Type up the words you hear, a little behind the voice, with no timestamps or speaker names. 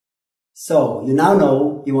So you now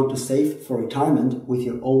know you want to save for retirement with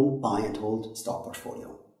your own buy and hold stock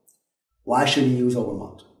portfolio. Why should you use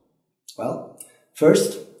Obermatt? Well,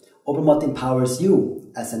 first, Obermatt empowers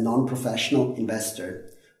you as a non-professional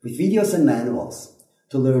investor with videos and manuals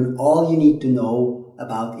to learn all you need to know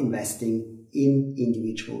about investing in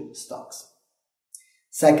individual stocks.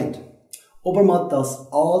 Second, Obermatt does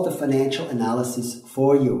all the financial analysis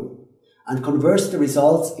for you and converts the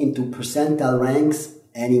results into percentile ranks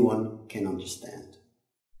anyone can understand.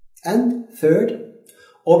 And third,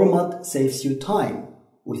 Obermatt saves you time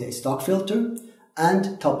with a stock filter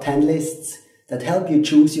and top 10 lists that help you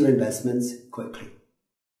choose your investments quickly.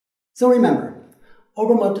 So remember,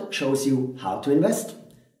 Obermatt shows you how to invest,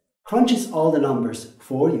 crunches all the numbers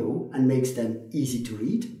for you and makes them easy to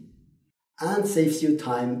read, and saves you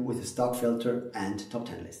time with a stock filter and top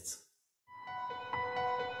 10 lists.